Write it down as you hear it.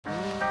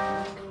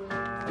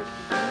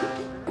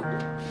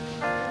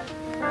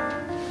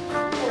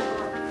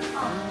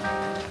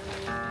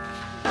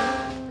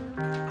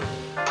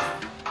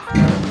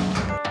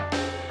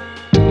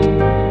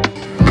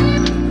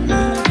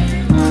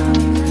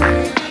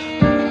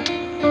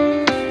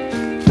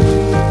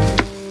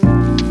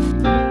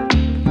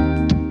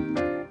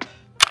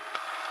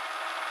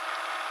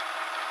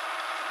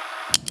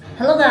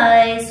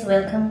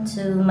welcome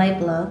to my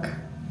vlog.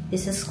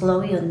 This is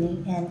Chloe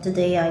only, and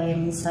today I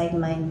am inside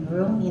my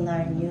room in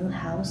our new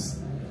house.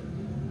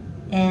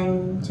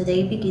 And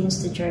today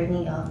begins the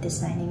journey of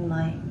designing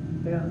my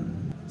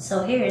room.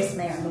 So here is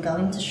my room. I'm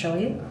going to show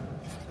you.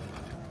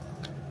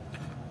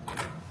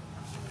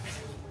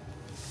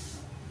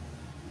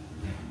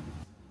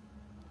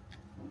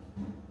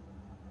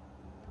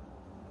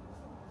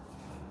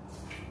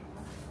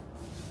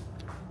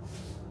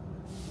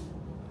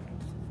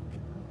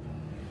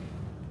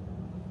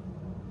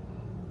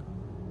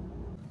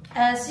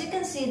 As you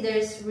can see,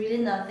 there's really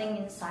nothing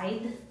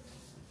inside.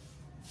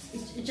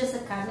 It's just a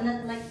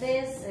cabinet like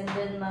this, and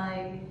then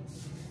my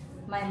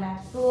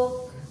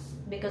MacBook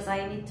because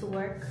I need to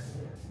work.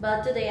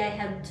 But today I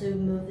have to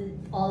move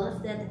all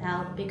of that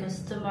out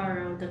because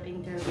tomorrow the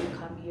painter will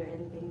come here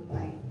and paint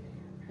my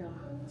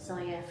room. So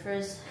yeah,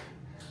 first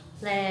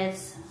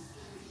let's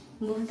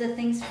move the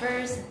things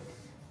first,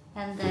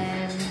 and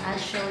then I'll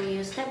show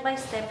you step by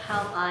step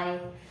how I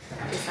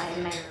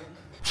design my room.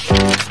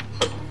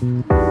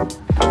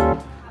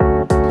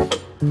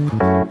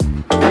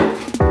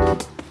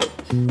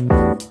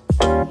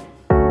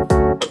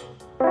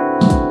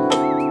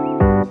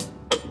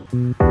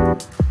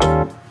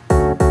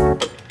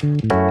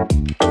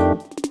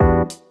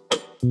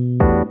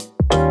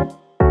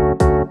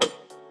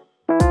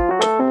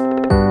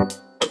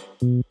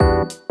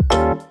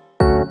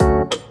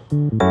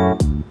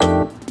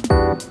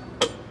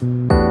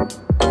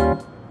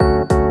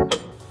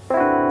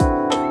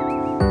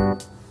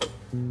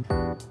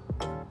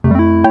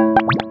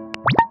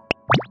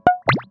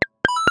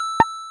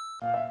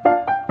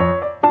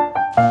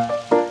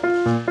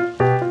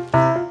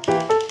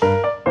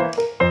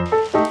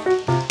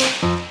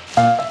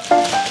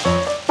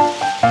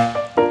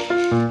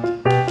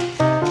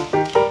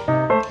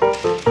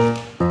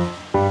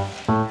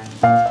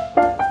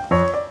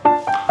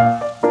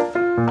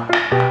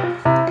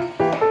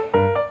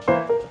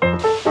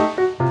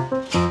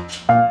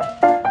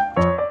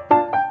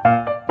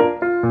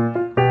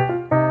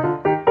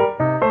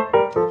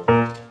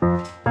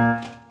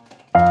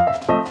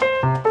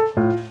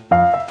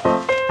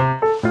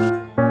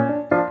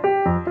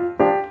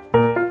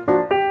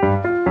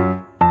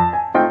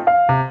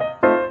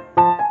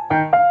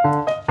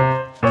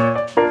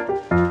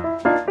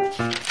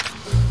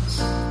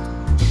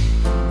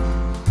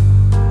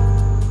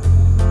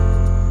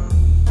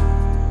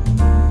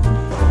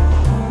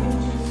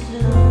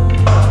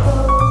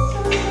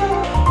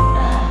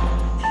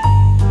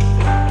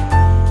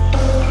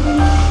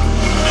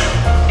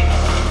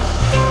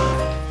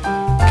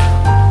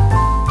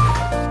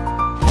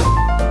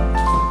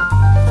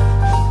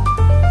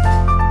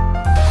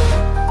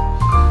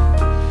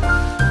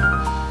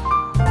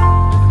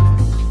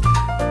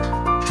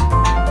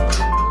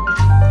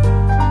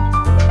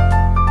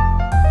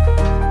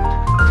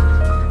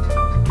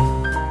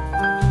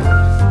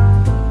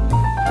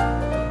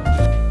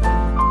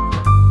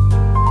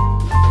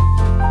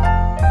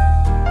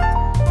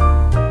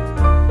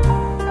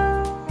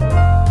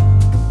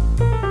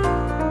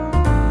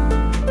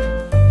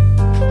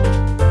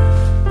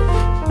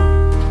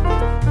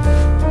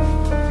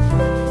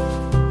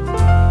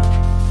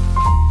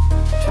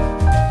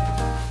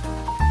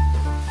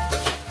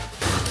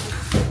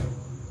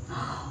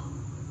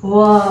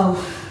 Wow,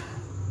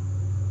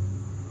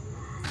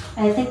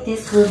 I think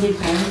this will be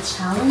very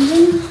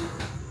challenging.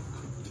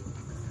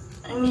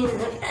 I mean,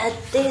 look at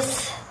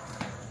this.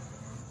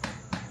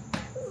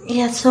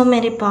 Yeah, so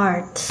many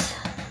parts.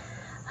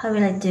 How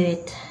will I do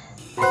it?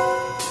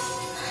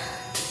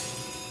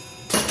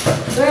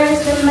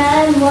 Where's the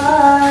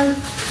manual?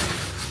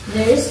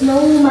 There is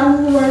no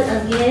manual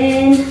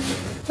again.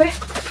 Where?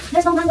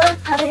 There's no manual.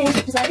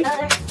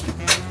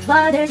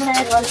 But there's a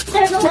manual.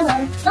 There's no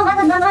manual. No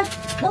manual.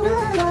 No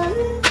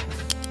manual.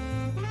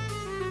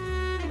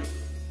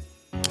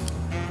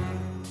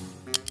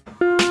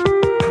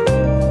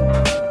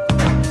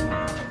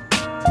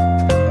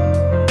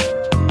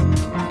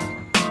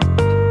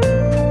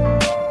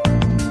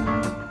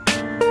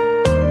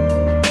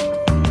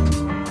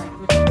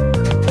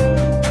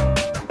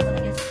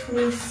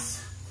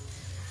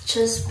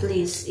 Just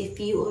please, if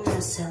you are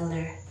a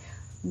seller,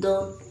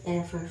 don't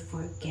ever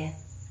forget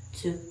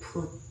to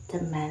put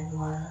the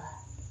manual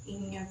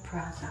in your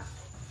product.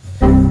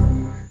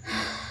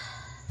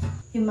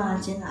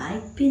 Imagine,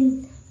 I've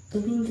been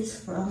doing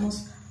this for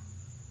almost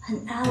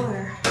an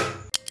hour.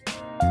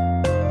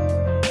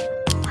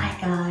 Hi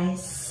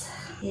guys,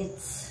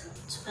 it's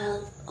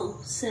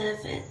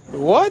 12:07.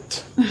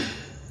 What?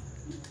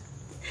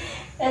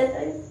 And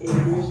I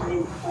finished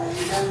it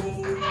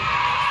finally.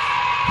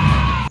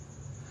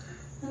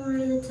 I'm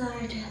really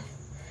tired.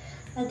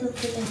 I don't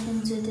think I can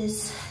do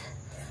this.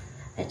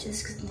 I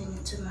just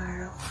continue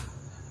tomorrow.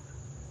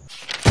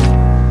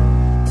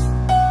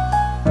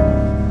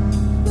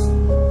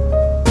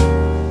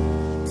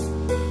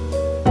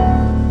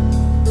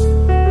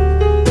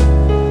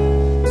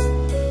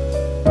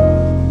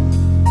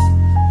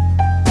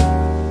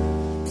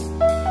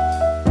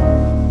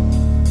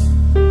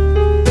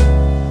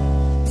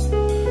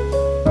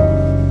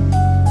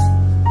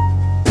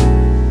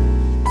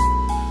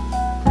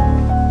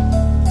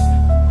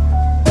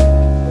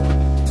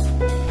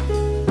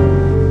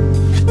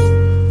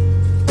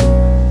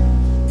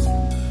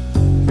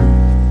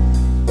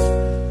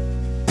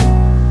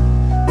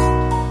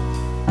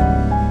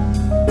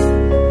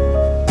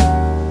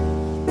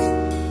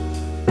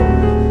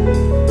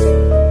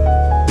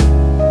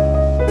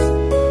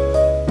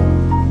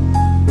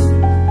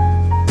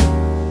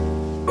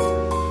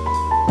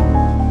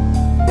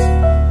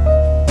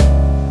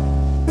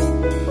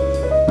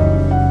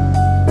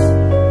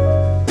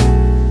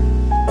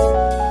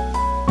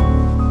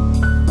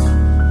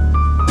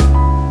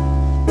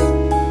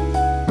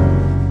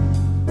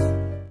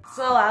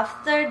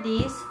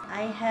 this,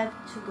 I have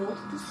to go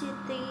to the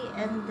city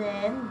and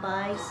then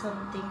buy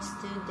some things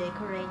to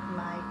decorate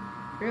my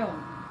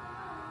room.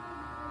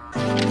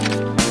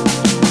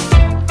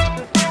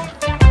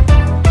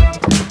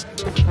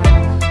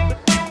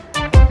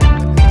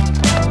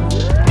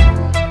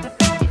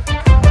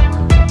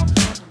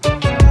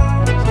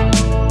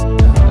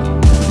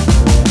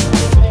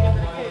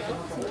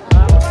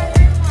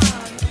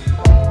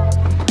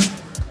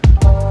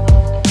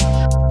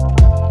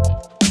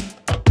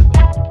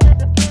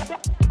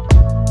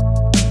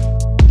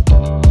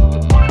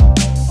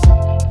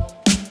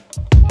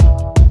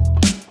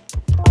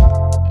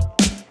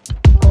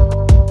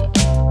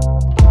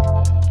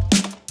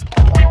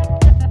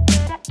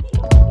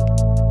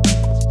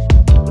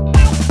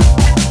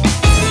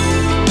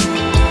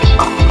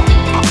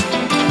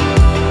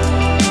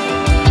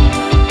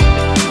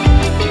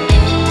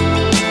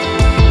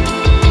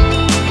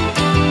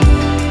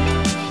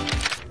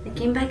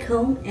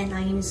 Home and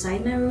I'm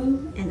inside my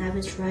room, and I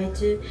will try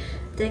to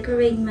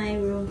decorate my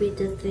room with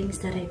the things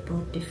that I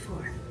bought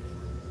before.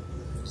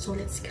 So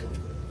let's go.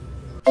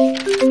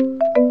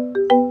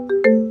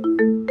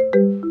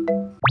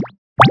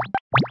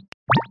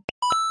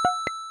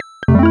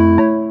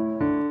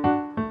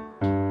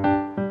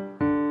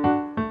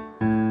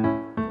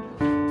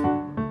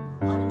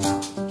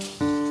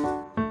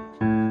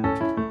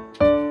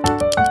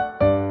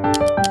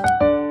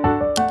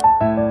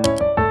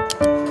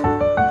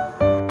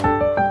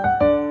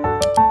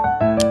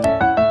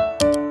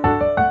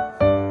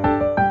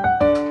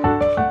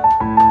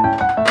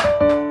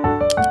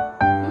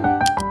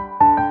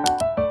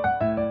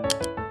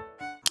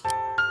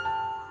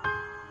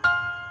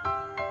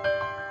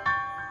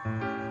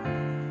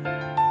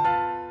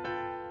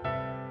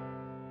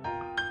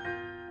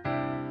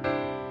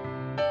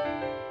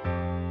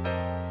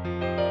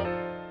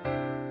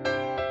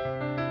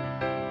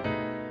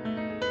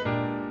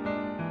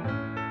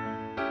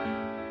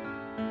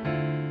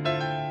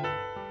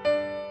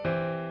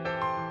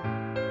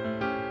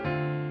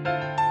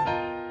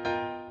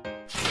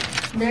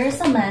 There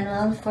is a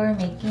manual for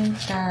making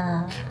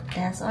the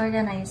desk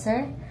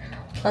organizer,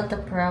 but the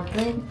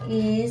problem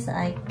is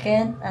I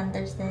can't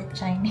understand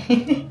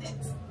Chinese.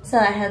 So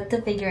I had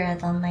to figure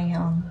it on my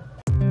own.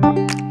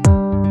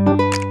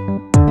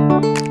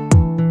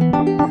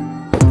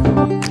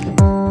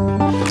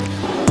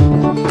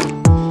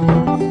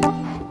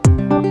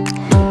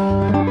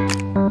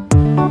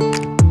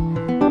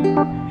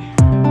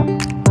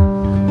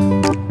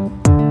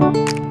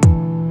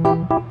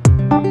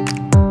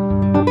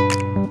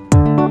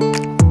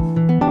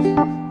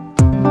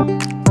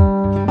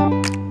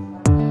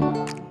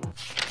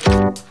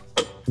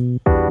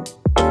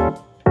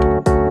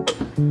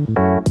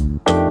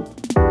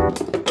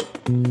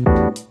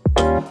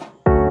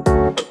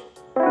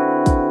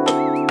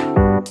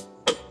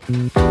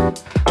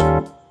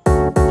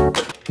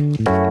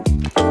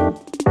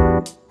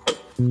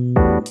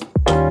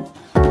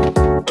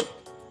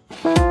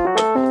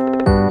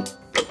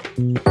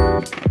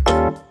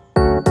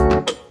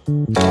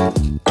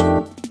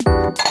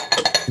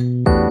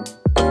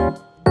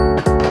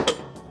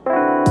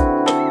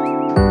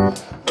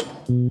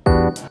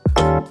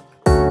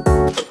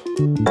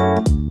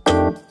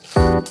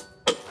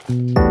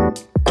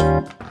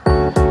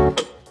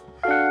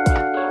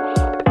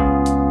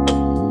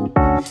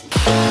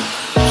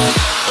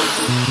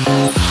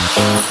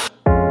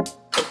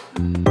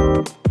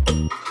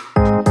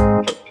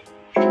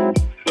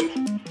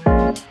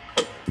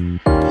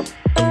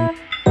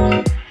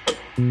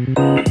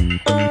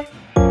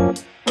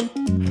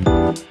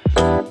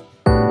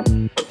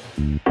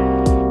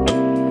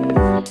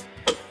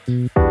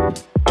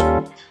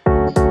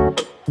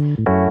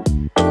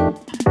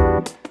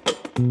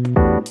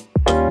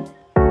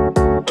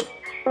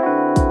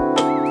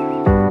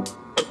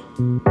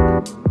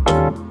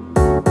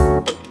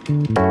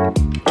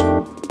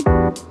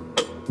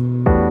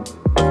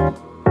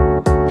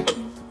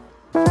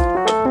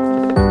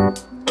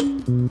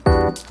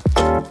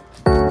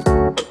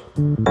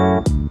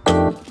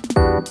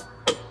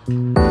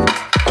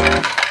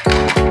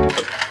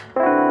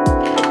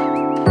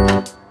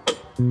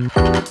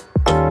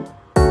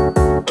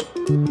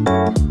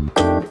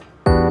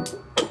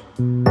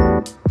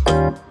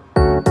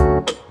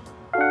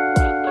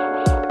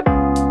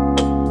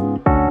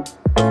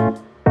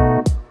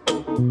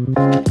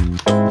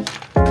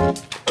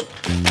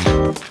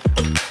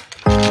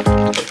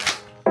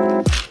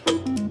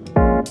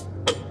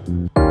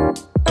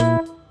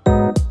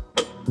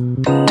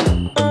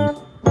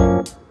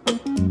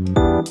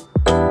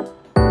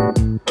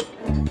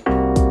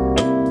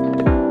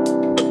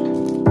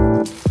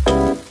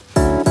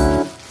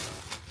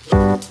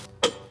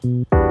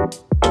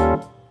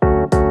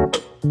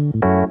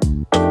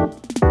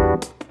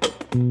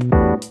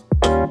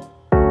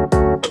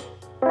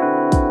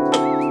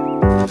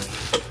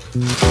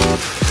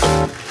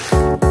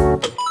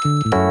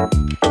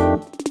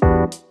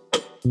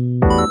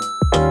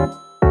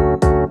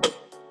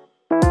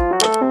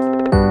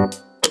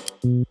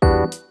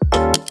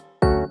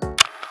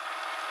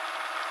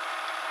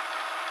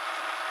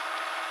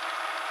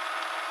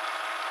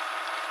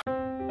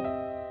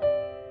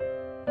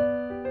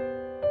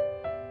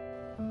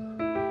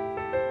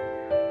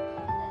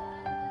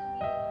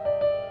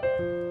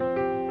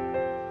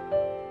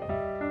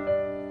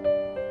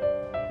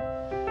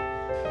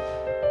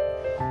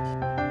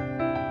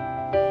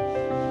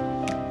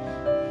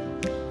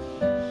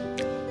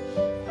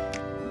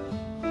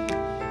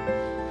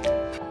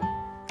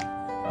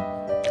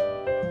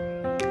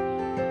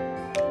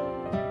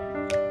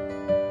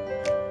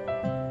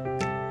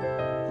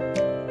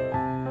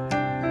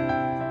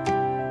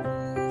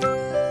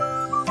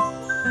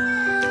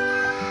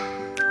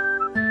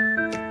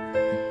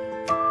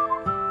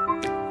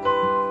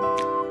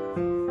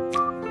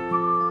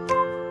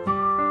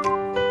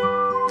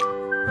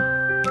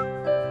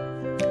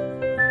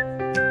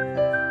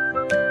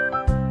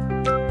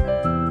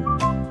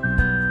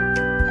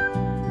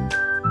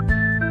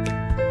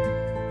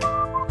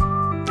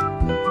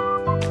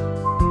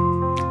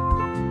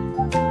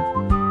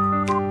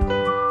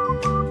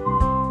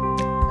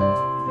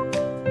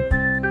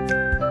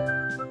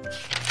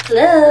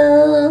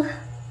 Hello!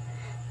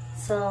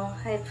 So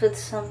I put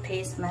some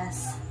face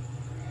mask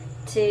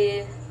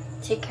to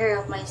take care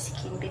of my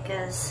skin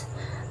because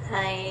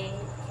I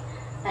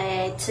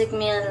took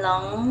me a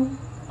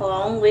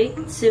long week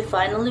to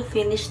finally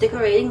finish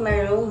decorating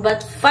my room,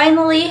 but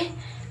finally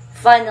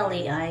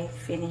I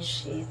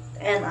finished it,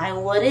 and I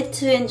wanted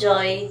to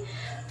enjoy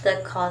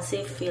the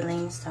cozy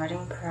feeling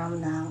starting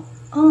from now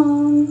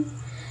on.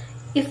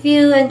 If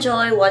you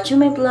enjoy watching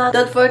my vlog,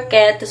 don't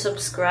forget to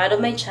subscribe to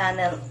my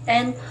channel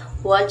and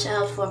watch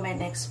out for my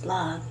next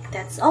vlog.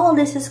 That's all.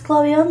 This is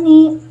Chloe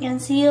Oni,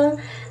 and see you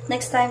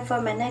next time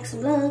for my next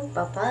vlog.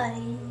 Bye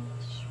bye.